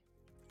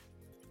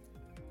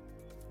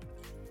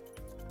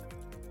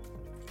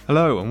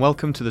Hello and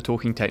welcome to the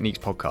Talking Techniques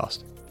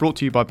podcast. Brought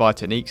to you by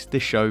Biotechniques,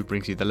 this show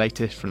brings you the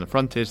latest from the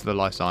frontiers of the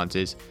life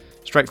sciences,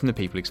 straight from the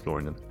people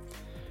exploring them.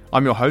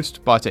 I'm your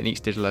host,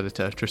 Biotechniques digital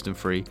editor Tristan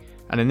Free,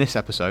 and in this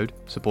episode,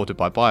 supported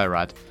by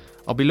Bio-Rad,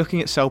 I'll be looking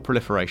at cell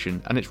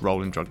proliferation and its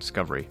role in drug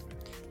discovery.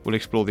 We'll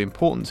explore the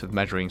importance of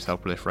measuring cell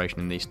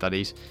proliferation in these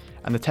studies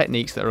and the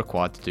techniques that are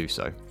required to do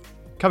so.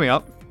 Coming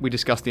up, we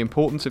discuss the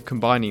importance of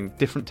combining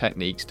different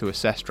techniques to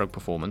assess drug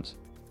performance.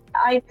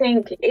 I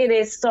think it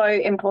is so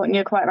important,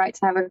 you're quite right,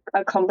 to have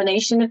a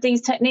combination of these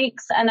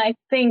techniques. And I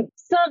think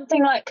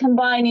something like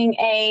combining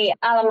a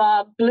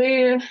Alamar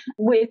Blue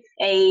with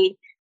a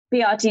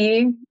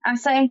BRDU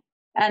assay,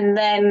 and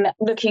then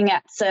looking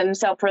at some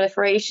cell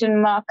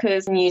proliferation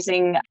markers and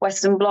using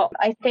Western blot,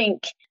 I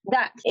think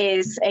that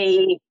is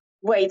a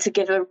way to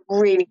give a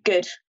really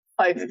good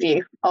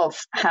overview of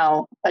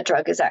how a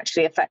drug is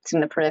actually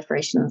affecting the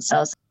proliferation of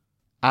cells.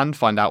 And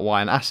find out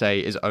why an assay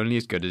is only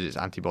as good as its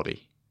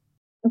antibody.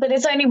 But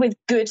it's only with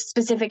good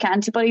specific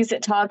antibodies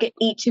that target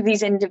each of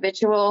these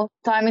individual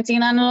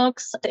thymidine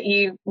analogs that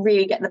you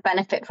really get the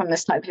benefit from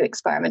this type of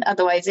experiment.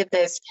 Otherwise, if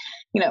there's,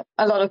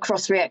 a lot of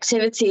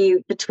cross-reactivity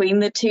between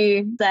the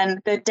two, then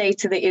the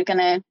data that you're going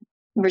to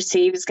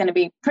receive is going to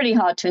be pretty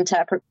hard to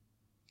interpret.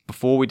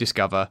 Before we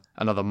discover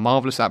another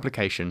marvellous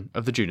application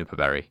of the juniper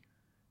berry,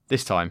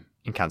 this time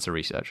in cancer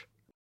research.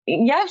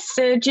 Yes,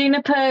 the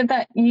juniper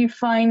that you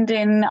find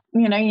in,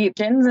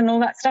 gins and all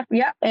that stuff.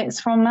 Yeah,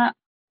 it's from that.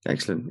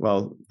 Excellent.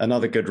 Well,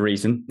 another good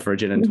reason for a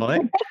gin and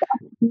tonic.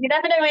 You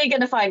never know where you're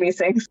going to find these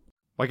things.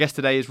 My guest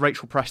today is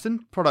Rachel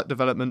Preston, Product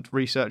Development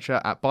Researcher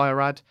at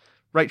Bio-Rad.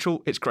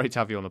 Rachel, it's great to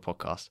have you on the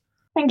podcast.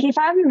 Thank you for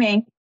having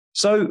me.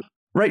 So,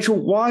 Rachel,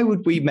 why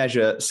would we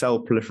measure cell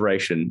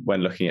proliferation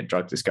when looking at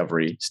drug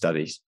discovery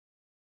studies?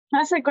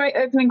 That's a great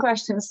opening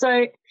question.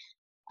 So,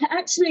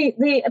 actually,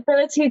 the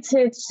ability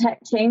to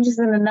detect changes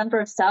in the number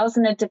of cells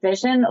in a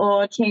division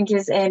or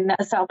changes in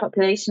a cell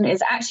population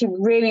is actually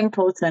really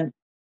important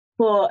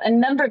for a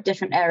number of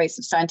different areas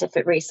of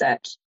scientific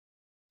research.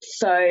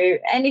 So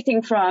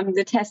anything from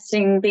the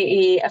testing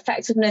the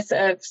effectiveness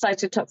of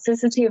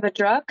cytotoxicity of a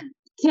drug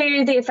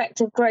to the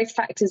effect of growth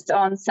factors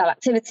on cell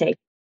activity.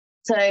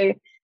 So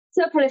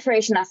cell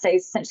proliferation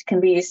assays essentially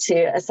can be used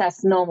to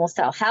assess normal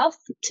cell health,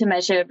 to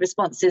measure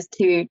responses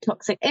to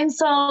toxic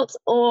insults,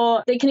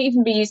 or they can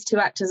even be used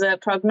to act as a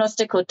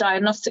prognostic or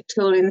diagnostic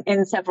tool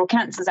in several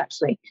cancers,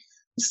 actually.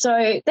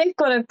 So they've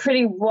got a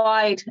pretty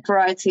wide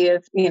variety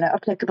of,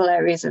 applicable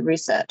areas of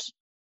research.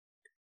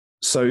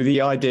 So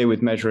the idea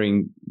with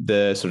measuring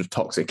the sort of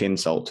toxic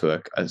insult to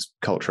a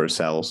culture of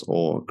cells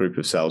or group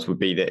of cells would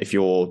be that if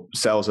your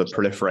cells are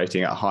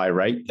proliferating at a high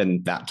rate, then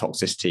that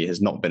toxicity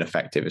has not been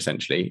effective,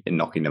 essentially, in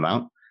knocking them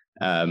out.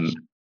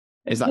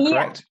 Is that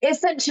correct? Yeah,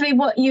 essentially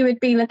what you would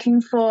be looking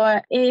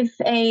for if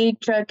a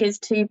drug is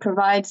to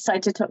provide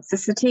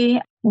cytotoxicity,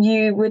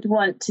 you would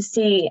want to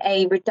see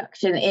a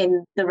reduction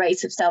in the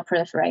rate of cell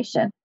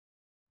proliferation.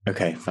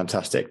 Okay,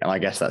 fantastic. And I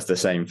guess that's the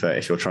same for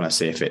if you're trying to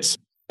see if it's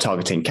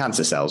targeting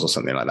cancer cells or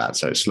something like that,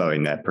 so it's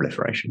slowing their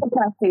proliferation.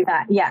 Exactly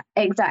that. Yeah,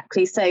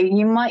 exactly. So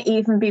you might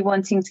even be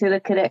wanting to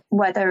look at it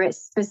whether it's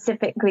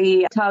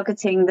specifically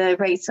targeting the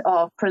rate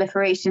of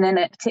proliferation in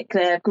a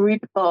particular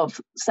group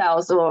of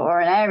cells or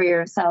an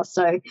area of cells.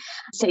 So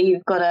say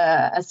you've got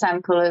a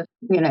sample of,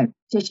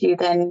 tissue,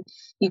 then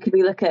you could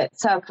be looking at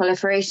cell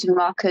proliferation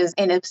markers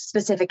in a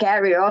specific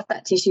area of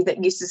that tissue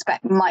that you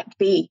suspect might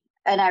be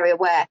an area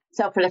where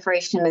cell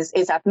proliferation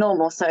is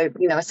abnormal. So,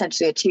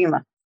 essentially a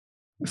tumor.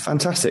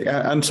 Fantastic.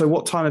 And so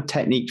what kind of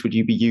techniques would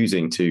you be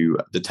using to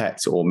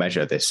detect or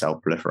measure this cell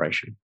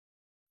proliferation?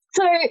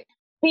 So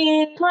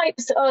the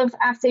types of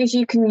assays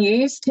you can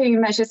use to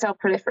measure cell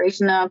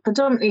proliferation are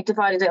predominantly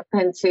divided up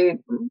into,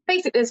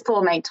 basically there's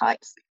four main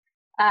types.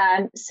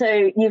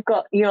 So you've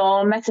got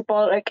your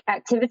metabolic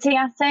activity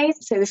assays.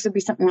 So this would be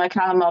something like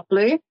Alamar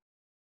Blue.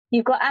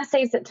 You've got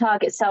assays that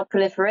target cell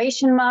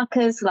proliferation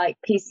markers like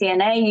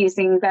PCNA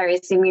using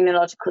various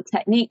immunological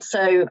techniques.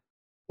 So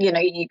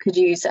you could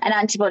use an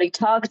antibody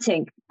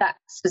targeting that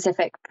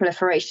specific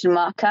proliferation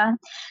marker.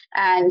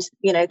 And,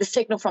 the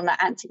signal from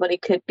that antibody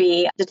could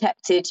be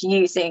detected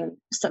using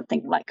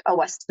something like a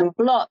Western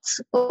blot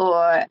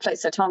or flow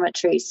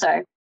cytometry.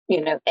 So,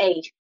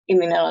 a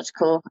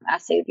immunological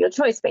assay of your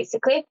choice,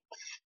 basically.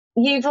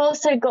 You've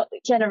also got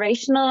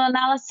generational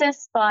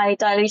analysis by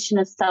dilution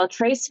of cell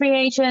trace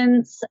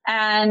reagents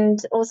and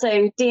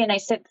also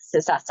DNA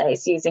synthesis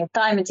assays using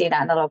thymidine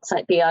analogs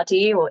like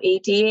BRDU or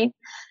EDU.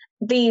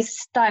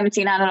 These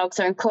thymidine analogs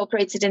are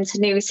incorporated into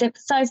newly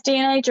synthesized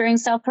DNA during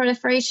cell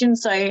proliferation.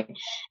 So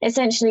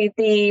essentially,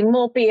 the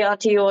more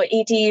BRD or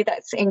EDU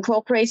that's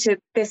incorporated,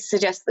 this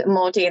suggests that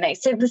more DNA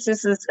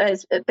synthesis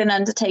has been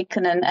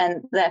undertaken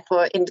and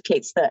therefore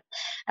indicates that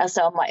a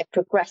cell might have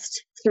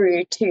progressed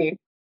through to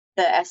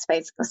the S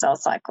phase of the cell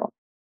cycle.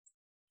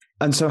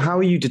 And so how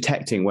are you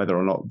detecting whether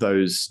or not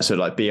those, so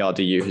like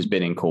BRDU has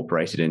been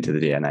incorporated into the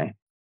DNA?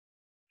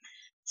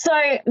 So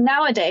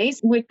nowadays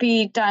would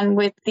be done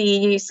with the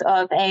use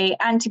of an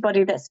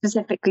antibody that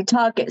specifically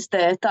targets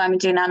the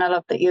thymidine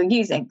analog that you're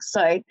using.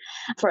 So,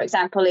 for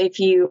example, if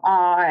you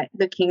are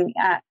looking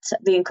at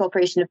the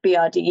incorporation of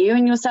BRDU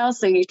in your cells,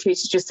 so you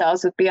treated your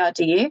cells with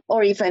BRDU,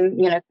 or even,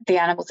 the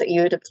animals that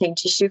you would obtain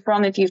tissue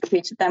from, if you've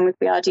treated them with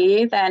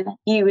BRDU, then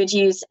you would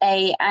use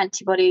a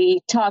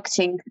antibody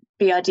targeting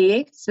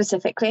BRDU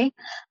specifically,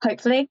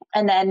 hopefully,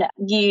 and then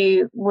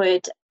you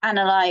would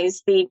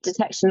analyze the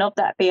detection of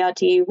that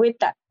BRDU with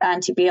that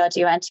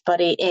anti-BRDU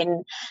antibody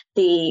in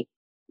the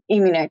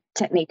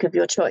immunotechnique of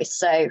your choice.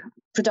 So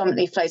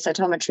predominantly flow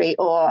cytometry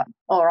or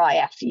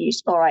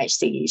IF or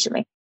IHC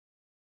usually.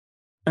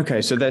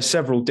 Okay, so there's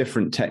several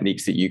different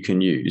techniques that you can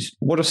use.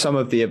 What are some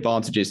of the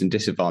advantages and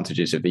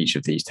disadvantages of each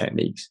of these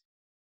techniques?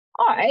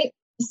 All right.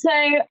 So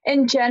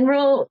in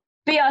general,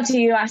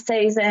 BRDU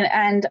assays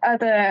and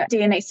other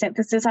DNA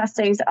synthesis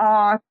assays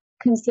are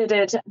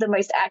considered the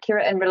most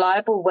accurate and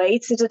reliable way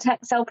to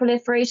detect cell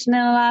proliferation in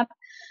a lab.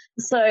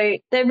 So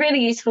they're really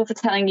useful for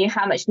telling you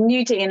how much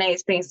new DNA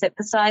is being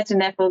synthesized and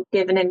therefore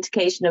give an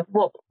indication of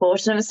what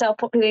proportion of a cell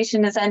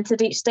population has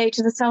entered each stage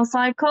of the cell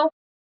cycle.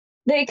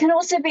 They can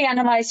also be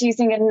analyzed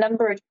using a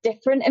number of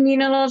different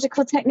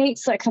immunological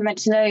techniques, like I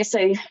mentioned earlier,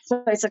 so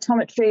flow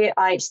cytometry,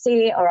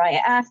 IHC, or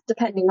IF,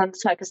 depending on the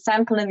type of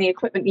sample and the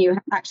equipment you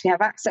actually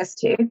have access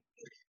to.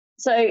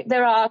 So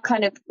there are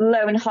kind of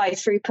low and high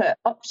throughput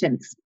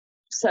options.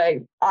 So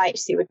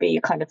IHC would be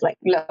your kind of like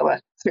lower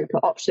throughput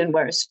option,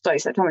 whereas flow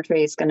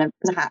cytometry is going to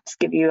perhaps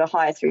give you a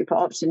higher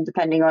throughput option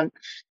depending on,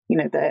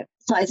 the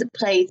size of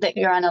plate that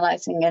you're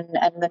analyzing and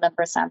the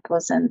number of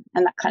samples and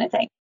that kind of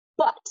thing.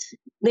 But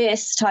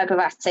this type of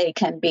assay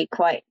can be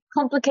quite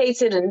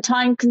complicated and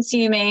time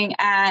consuming,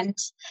 and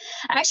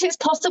actually it's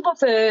possible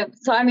for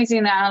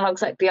thymidine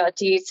analogs like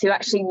BRD to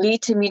actually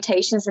lead to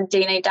mutations and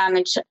DNA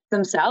damage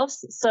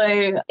themselves,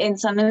 so in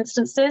some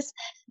instances,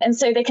 and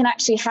so they can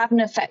actually have an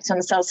effect on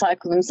the cell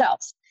cycle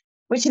themselves,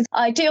 which is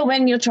ideal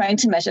when you're trying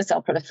to measure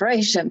cell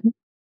proliferation,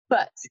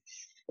 but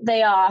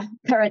they are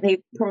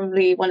currently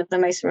probably one of the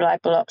most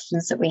reliable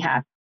options that we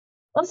have.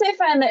 Also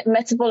found that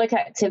metabolic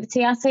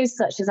activity assays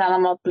such as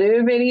Alamar Blue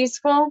are really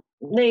useful.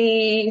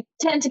 They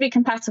tend to be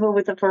compatible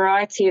with a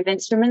variety of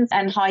instruments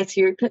and high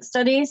throughput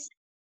studies.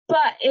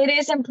 But it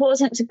is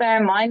important to bear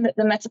in mind that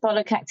the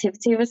metabolic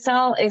activity of a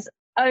cell is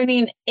only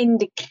an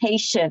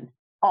indication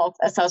of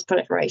a cell's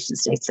proliferation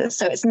status.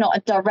 So it's not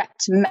a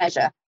direct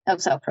measure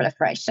of cell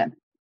proliferation.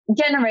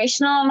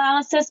 Generational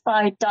analysis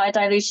by dye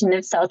dilution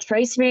of cell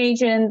trace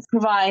reagents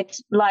provide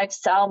live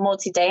cell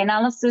multi-day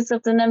analysis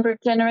of the number of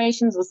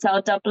generations or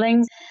cell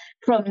doublings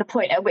from the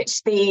point at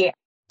which the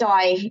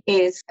dye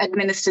is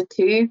administered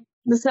to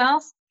the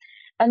cells,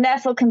 and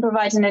therefore can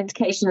provide an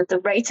indication of the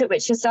rate at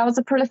which your cells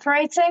are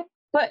proliferating.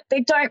 But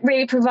they don't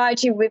really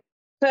provide you with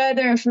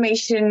further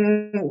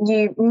information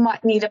you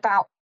might need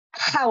about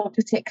how a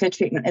particular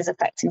treatment is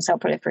affecting cell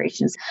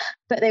proliferations,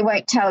 but they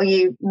won't tell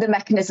you the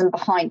mechanism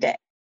behind it,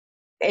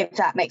 if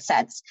that makes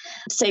sense.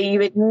 So you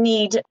would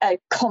need a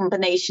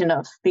combination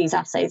of these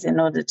assays in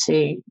order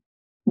to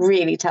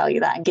really tell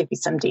you that and give you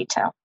some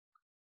detail.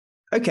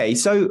 Okay,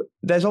 so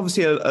there's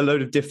obviously a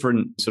load of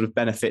different sort of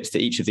benefits to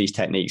each of these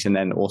techniques and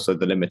then also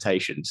the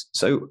limitations.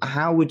 So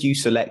how would you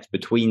select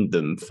between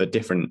them for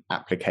different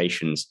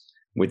applications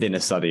within a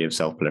study of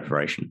cell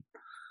proliferation?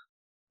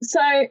 So,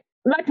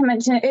 like I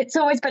mentioned, it's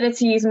always better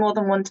to use more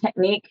than one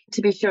technique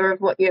to be sure of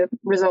what your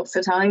results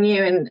are telling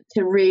you and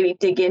to really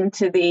dig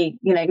into the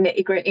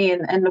nitty-gritty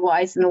and the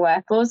whys and the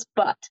wherefores.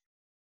 But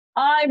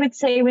I would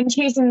say when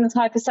choosing the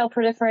type of cell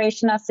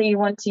proliferation assay you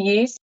want to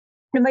use,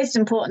 the most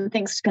important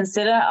things to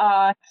consider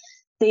are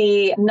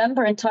the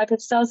number and type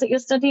of cells that you're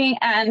studying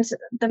and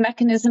the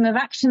mechanism of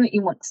action that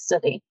you want to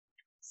study.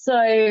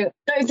 So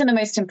those are the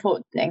most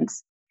important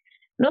things.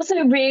 It also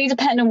really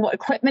depends on what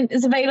equipment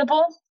is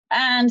available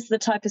and the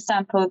type of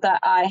sample that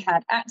I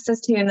had access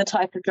to and the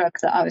type of drug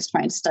that I was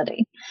trying to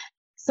study.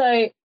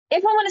 So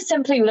if I want to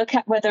simply look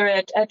at whether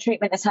a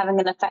treatment is having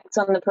an effect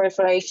on the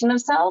proliferation of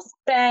cells,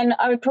 then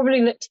I would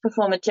probably look to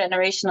perform a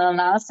generational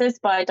analysis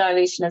by a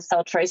dilution of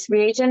cell trace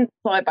reagent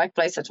followed by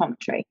flow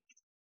cytometry.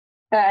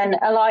 An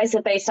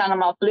ELISA-based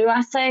Alamar Blue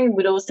assay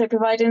would also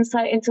provide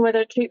insight into whether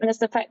a treatment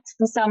is effective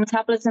on cell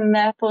metabolism and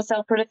therefore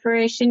cell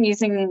proliferation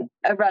using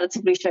a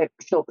relatively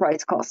short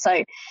protocol.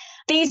 So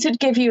these would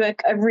give you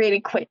a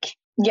really quick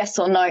yes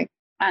or no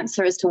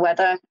answer as to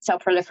whether cell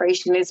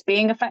proliferation is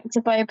being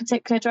affected by a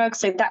particular drug.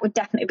 So that would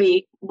definitely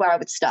be where I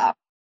would start.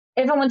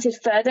 If I wanted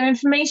further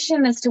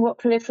information as to what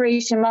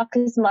proliferation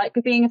markers might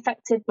be being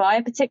affected by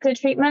a particular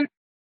treatment,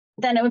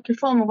 then I would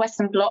perform a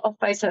Western blot of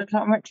flow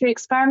cytometry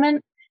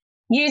experiment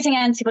using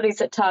antibodies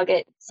that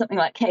target something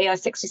like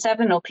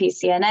Ki67 or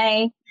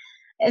PCNA,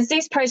 as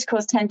these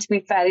protocols tend to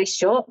be fairly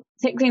short,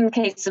 particularly in the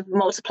case of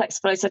multiplex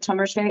flow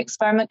cytometry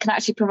experiment, can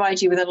actually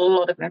provide you with a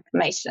lot of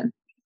information.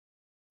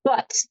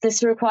 But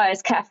this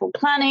requires careful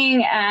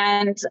planning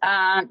and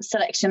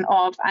selection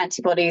of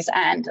antibodies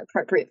and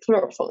appropriate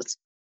fluorophores.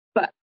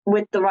 But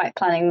with the right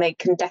planning, they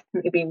can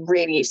definitely be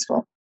really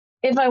useful.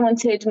 If I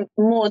wanted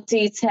more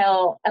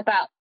detail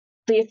about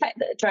the effect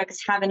that the drug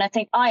is having. I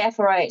think IF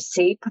or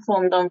IHC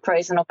performed on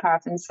frozen or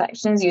paraffin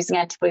sections using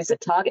antibodies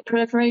that target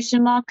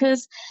proliferation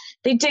markers.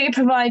 They do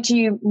provide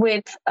you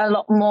with a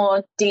lot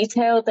more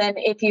detail than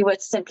if you were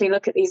to simply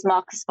look at these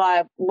markers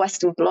via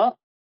Western blot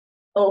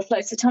or flow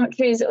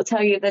cytometry. It will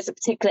tell you if there's a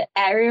particular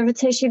area of a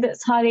tissue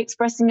that's highly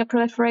expressing a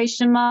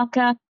proliferation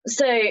marker.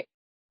 So,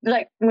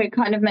 like we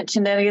kind of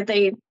mentioned earlier,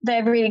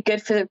 they're really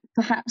good for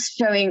perhaps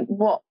showing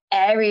what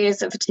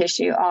areas of a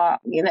tissue are,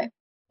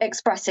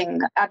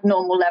 expressing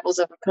abnormal levels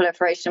of a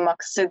proliferation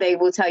marker. So they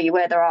will tell you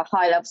where there are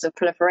high levels of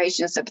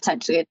proliferation, so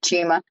potentially a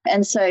tumor.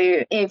 And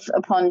so if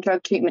upon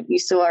drug treatment you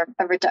saw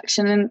a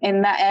reduction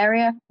in that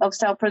area of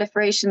cell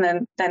proliferation,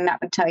 then that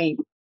would tell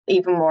you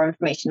even more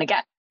information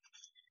again.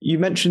 You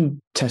mentioned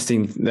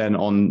testing then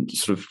on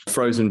sort of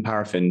frozen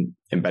paraffin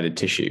embedded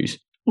tissues.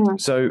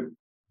 Mm. So,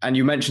 and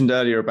you mentioned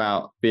earlier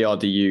about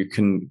BRDU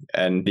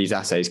and these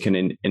assays can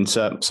in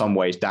some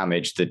ways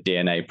damage the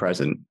DNA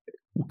present.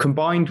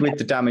 Combined with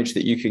the damage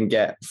that you can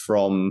get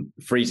from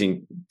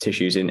freezing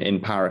tissues in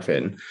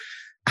paraffin,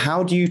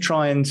 how do you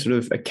try and sort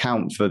of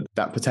account for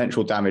that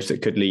potential damage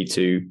that could lead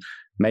to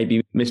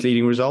maybe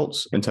misleading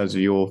results in terms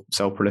of your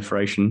cell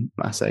proliferation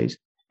assays?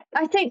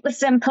 I think the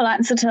simple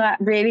answer to that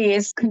really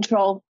is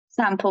control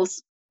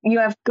samples. You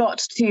have got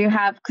to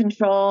have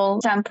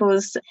control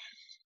samples.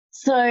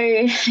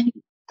 So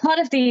part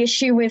of the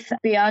issue with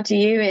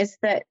BRDU is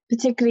that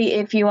particularly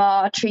if you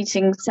are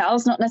treating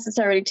cells, not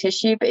necessarily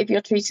tissue, but if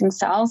you're treating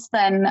cells,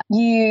 then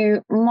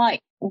you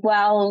might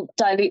well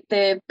dilute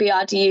the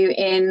BRDU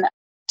in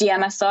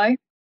DMSO.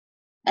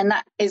 And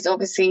that is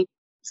obviously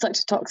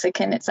cytotoxic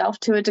in itself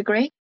to a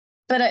degree.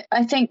 But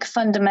I think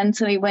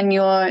fundamentally when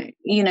you're,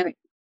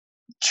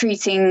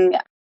 treating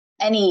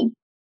any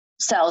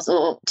cells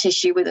or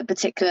tissue with a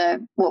particular,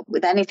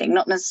 with anything,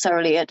 not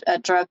necessarily a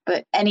drug,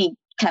 but any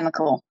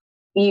chemical,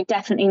 you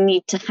definitely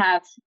need to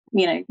have,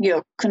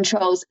 your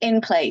controls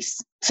in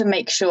place to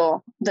make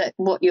sure that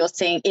what you're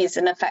seeing is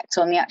an effect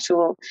on the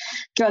actual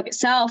drug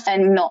itself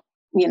and not,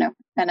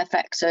 an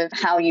effect of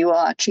how you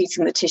are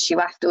treating the tissue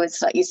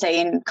afterwards, like you say,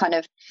 in kind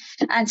of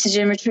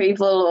antigen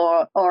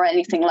retrieval or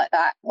anything like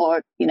that.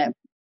 Or,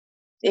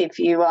 if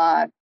you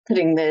are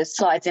putting the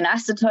slides in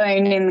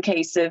acetone in the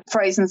case of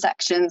frozen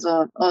sections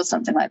or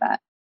something like that.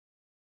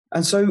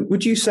 And so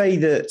would you say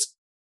that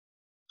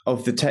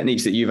of the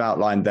techniques that you've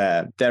outlined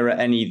there are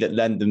any that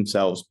lend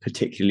themselves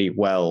particularly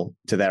well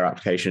to their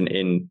application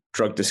in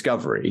drug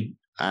discovery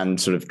and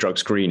sort of drug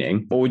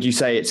screening? Or would you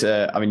say it's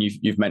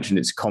you've mentioned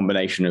it's a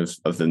combination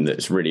of them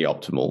that's really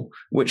optimal.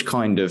 Which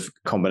kind of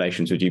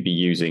combinations would you be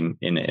using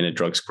in a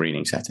drug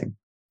screening setting?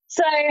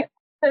 So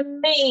for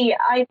me,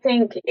 I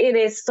think it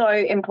is so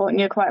important,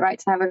 you're quite right,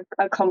 to have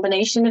a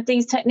combination of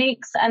these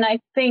techniques. And I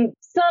think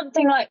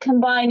something like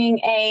combining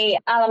a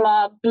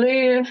Alamar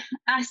Blue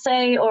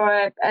assay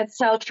or a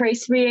cell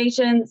trace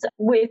reagent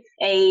with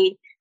a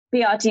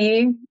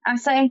BRDU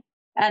assay,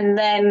 and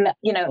then,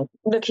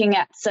 looking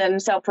at some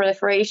cell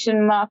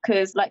proliferation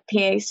markers like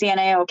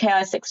PACNA or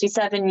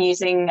Ki67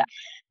 using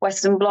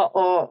Western blot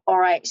or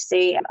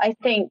IHC. I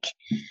think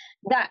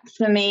that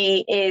for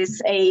me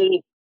is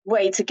a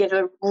way to give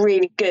a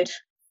really good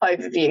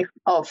overview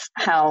of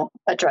how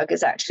a drug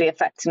is actually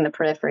affecting the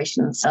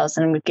proliferation of cells,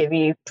 and would give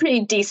you a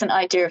pretty decent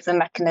idea of the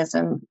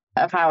mechanism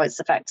of how it's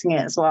affecting it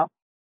as well.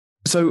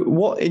 So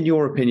what, in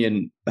your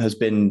opinion, has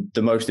been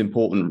the most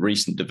important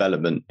recent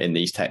development in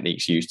these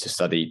techniques used to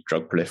study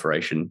drug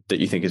proliferation that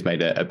you think has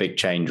made a big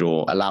change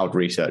or allowed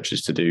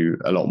researchers to do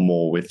a lot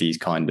more with these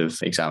kind of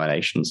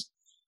examinations?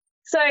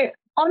 So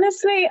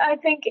honestly, I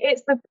think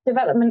it's the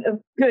development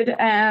of good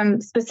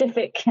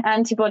specific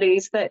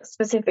antibodies that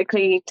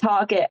specifically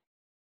target,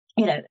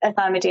 a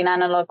thymidine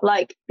analog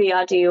like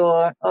BRD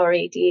or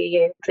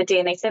EDU for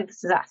DNA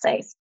synthesis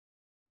assays.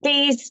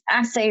 These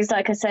assays,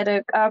 like I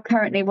said, are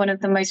currently one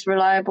of the most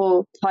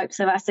reliable types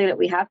of assay that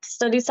we have to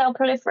study cell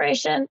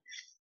proliferation.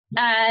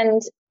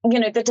 And,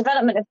 the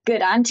development of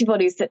good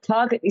antibodies that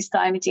target these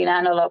thymidine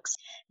analogs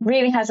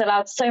really has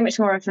allowed so much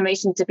more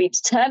information to be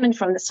determined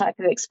from this type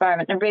of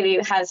experiment, and really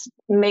has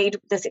made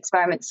this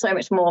experiment so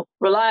much more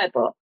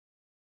reliable.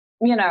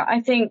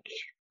 I think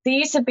the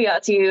use of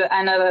BRDU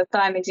and other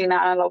thymidine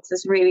analogs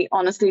has really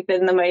honestly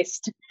been the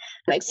most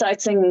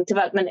exciting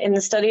development in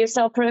the study of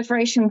cell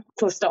proliferation,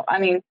 full stop. I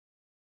mean,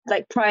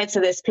 prior to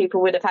this,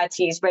 people would have had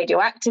to use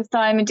radioactive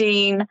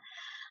thymidine,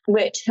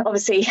 which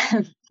obviously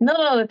not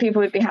a lot of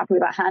people would be happy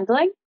about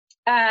handling,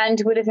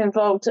 and would have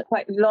involved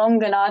quite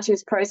long and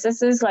arduous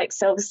processes like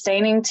silver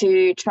staining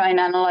to try and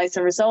analyze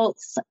the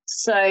results.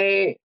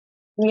 So,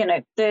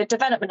 the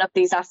development of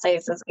these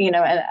assays,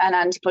 and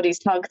antibodies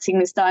targeting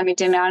these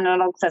thymidine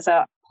analogs as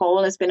a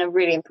whole has been a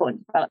really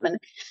important development.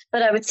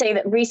 But I would say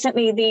that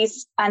recently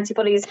these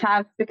antibodies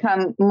have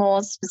become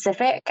more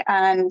specific,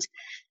 and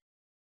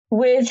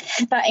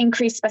with that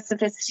increased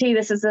specificity,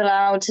 this has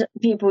allowed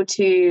people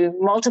to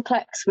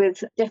multiplex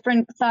with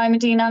different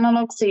thymidine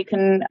analogs. So you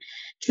can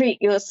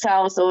treat your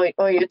cells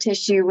or your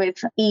tissue with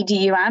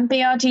EDU and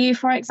BRDU,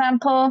 for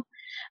example.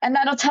 And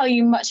that'll tell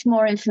you much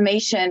more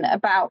information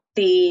about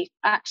the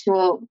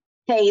actual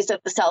phase of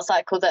the cell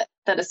cycle that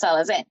a cell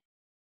is in.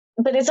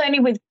 But it's only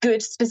with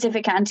good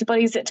specific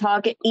antibodies that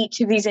target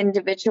each of these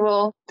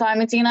individual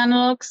thymidine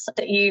analogs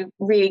that you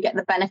really get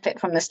the benefit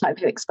from this type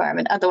of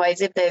experiment.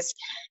 Otherwise, if there's,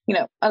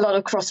 a lot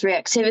of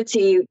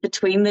cross-reactivity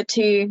between the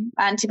two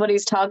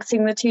antibodies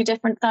targeting the two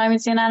different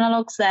thymidine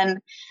analogs, then,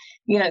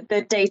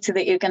 the data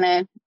that you're going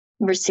to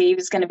receive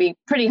is going to be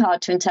pretty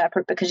hard to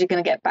interpret because you're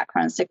going to get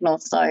background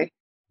signals. So,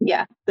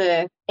 yeah,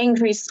 the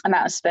increased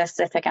amount of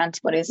specific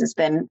antibodies has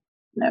been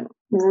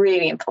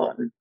really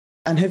important.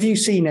 And have you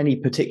seen any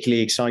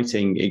particularly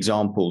exciting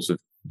examples of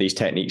these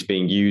techniques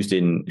being used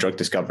in drug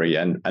discovery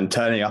and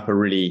turning up a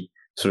really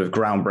sort of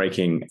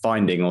groundbreaking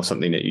finding or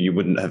something that you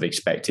wouldn't have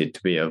expected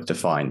to be able to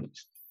find?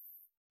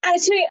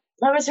 Actually,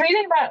 I was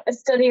reading about a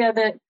study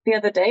the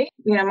other day.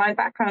 My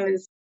background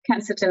is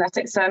cancer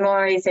genetics, so I'm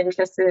always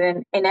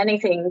interested in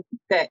anything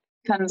that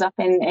comes up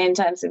in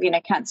terms of,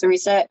 cancer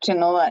research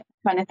and all that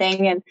kind of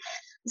thing. And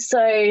so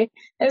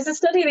there was a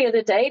study the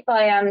other day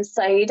by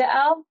Saeed et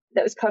al.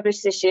 That was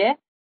published this year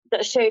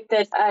that showed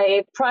that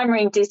a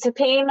primary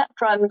ditapene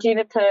from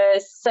Juniper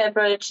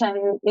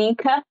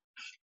serotonica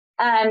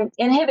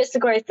inhibits the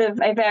growth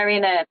of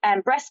ovarian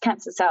and breast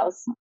cancer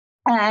cells.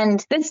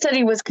 And this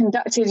study was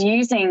conducted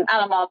using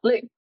Alamar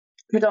Blue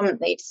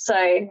predominantly.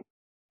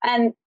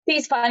 And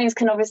these findings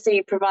can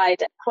obviously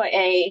provide quite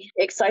a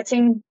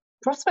exciting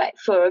prospect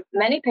for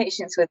many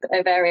patients with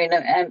ovarian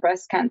and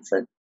breast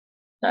cancer.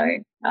 So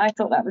I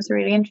thought that was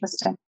really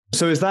interesting.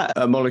 So is that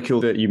a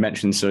molecule that you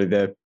mentioned, so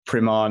the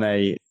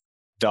primane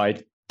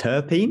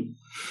diterpene?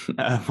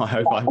 I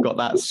hope I've got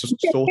that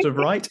sort of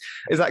right.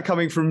 Is that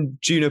coming from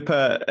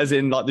juniper, as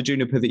in like the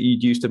juniper that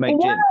you'd use to make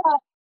gin?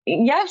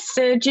 Yes,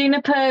 the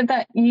juniper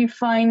that you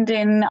find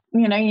in,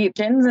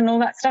 gins and all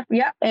that stuff.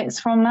 Yeah, it's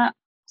from that.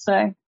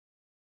 So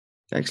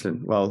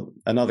excellent. Well,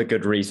 another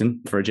good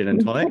reason for a gin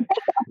and tonic.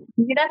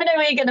 You never know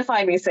where you're going to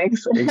find these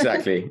things.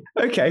 Exactly.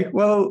 Okay.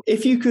 Well,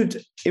 if you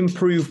could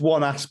improve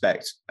one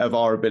aspect of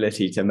our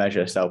ability to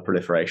measure cell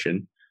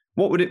proliferation,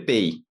 what would it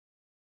be?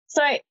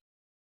 So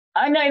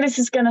I know this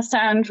is going to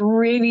sound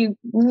really,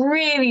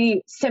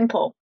 really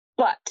simple,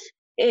 but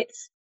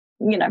it's,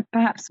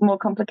 perhaps more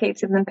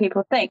complicated than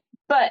people think.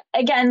 But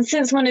again,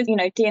 since one of,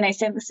 DNA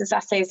synthesis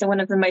assays are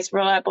one of the most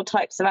reliable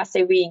types of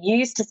assay we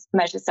use to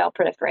measure cell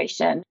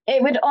proliferation,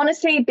 it would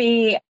honestly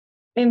be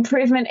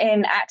improvement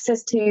in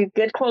access to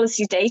good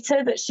quality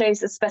data that shows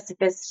the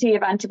specificity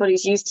of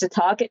antibodies used to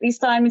target these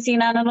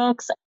thymidine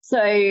analogs.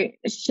 So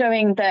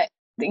showing that,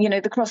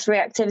 the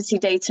cross-reactivity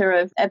data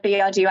of a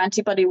BRDU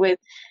antibody with,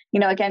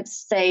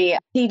 against, say,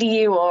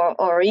 PDU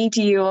or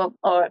EDU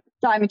or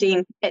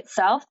thymidine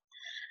itself.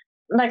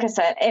 Like I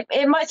said,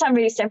 it might sound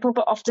really simple,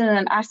 but often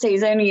an assay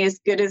is only as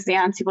good as the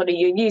antibody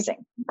you're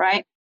using,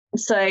 right?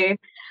 So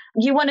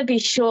you want to be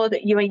sure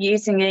that you are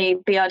using a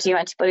BRDU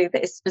antibody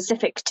that is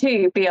specific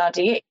to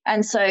BRDU.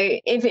 And so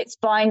if it's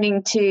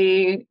binding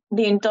to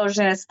the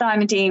endogenous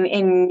thymidine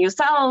in your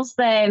cells,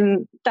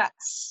 then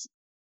that's,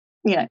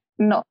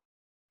 not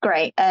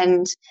great.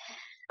 And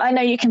I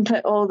know you can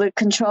put all the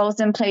controls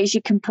in place.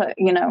 You can put,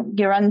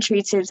 your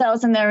untreated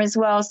cells in there as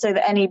well, so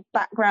that any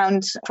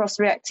background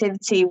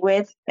cross-reactivity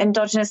with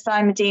endogenous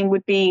thymidine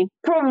would be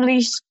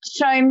probably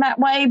shown that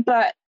way.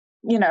 But,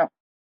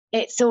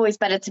 it's always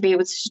better to be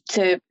able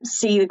to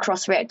see the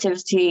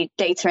cross-reactivity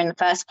data in the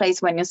first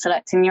place when you're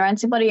selecting your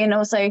antibody. And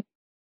also,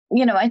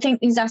 I think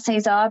these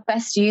assays are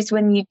best used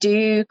when you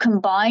do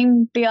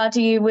combine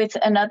BRDU with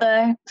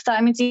another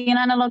thymidine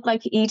analog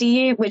like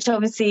EDU, which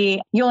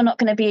obviously you're not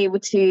going to be able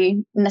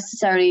to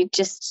necessarily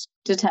just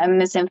determine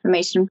this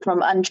information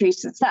from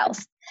untreated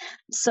cells.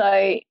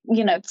 So,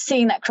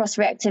 seeing that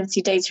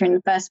cross-reactivity data in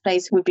the first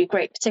place would be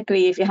great,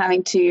 particularly if you're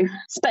having to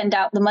spend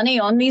out the money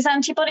on these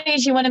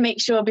antibodies. You want to make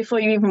sure before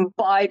you even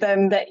buy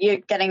them that you're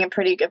getting a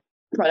pretty good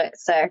product.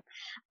 So,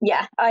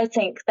 yeah, I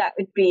think that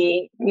would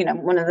be,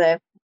 one of the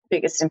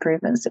biggest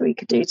improvements that we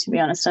could do, to be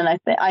honest. And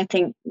I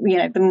think,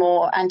 the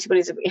more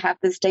antibodies that we have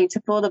this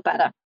data for, the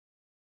better,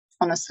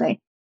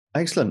 honestly.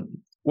 Excellent.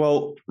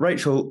 Well,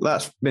 Rachel,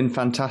 that's been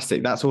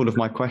fantastic. That's all of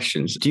my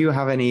questions. Do you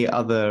have any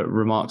other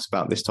remarks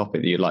about this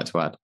topic that you'd like to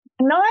add?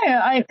 No,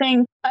 I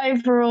think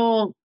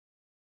overall,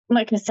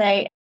 like I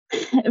say,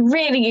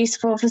 really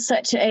useful for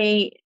such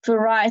a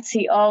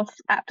variety of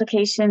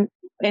application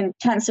in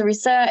cancer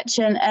research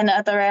and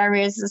other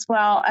areas as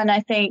well. And I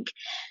think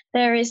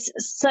there is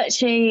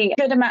such a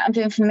good amount of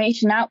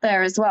information out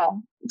there as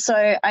well.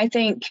 So I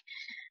think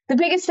the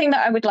biggest thing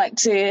that I would like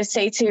to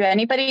say to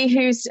anybody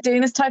who's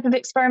doing this type of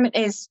experiment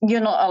is you're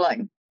not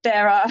alone.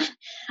 There are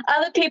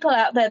other people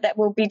out there that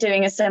will be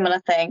doing a similar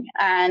thing.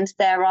 And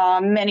there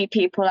are many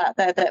people out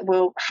there that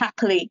will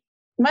happily,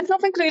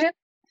 myself included,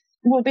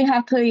 will be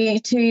happy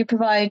to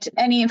provide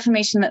any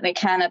information that they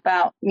can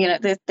about,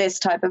 this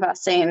type of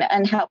assay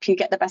and help you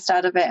get the best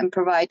out of it and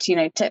provide,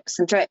 tips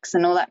and tricks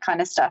and all that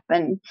kind of stuff.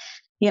 And,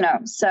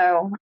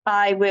 so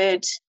I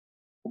would,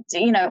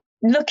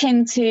 look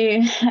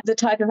into the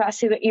type of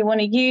assay that you want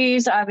to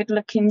use. I would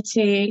look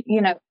into,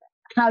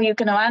 how you're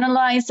going to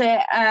analyze it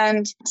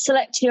and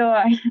select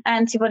your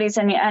antibodies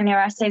and your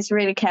assays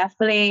really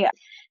carefully.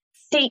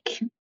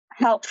 seek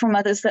help from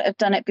others that have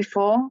done it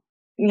before,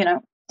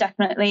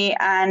 definitely.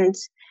 And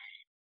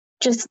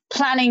just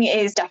planning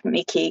is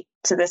definitely key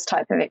to this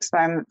type of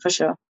experiment for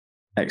sure.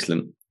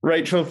 Excellent.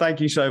 Rachel,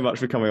 thank you so much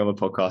for coming on the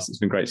podcast. It's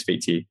been great to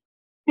speak to you.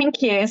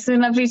 Thank you. It's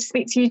been lovely to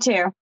speak to you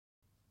too.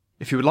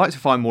 If you would like to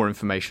find more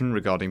information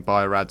regarding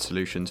Bio-Rad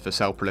solutions for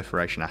cell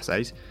proliferation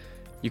assays,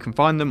 you can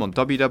find them on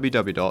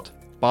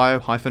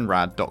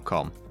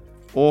www.bio-rad.com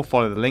or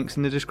follow the links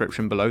in the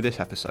description below this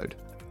episode.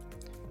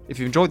 If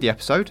you've enjoyed the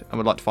episode and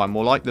would like to find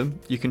more like them,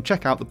 you can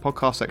check out the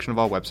podcast section of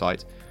our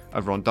website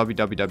over on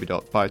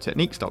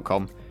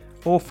www.biotechniques.com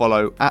or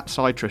follow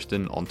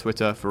 @SciTristan on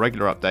Twitter for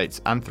regular updates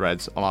and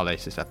threads on our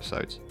latest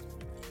episodes.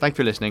 Thank you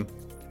for listening,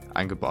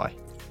 and goodbye.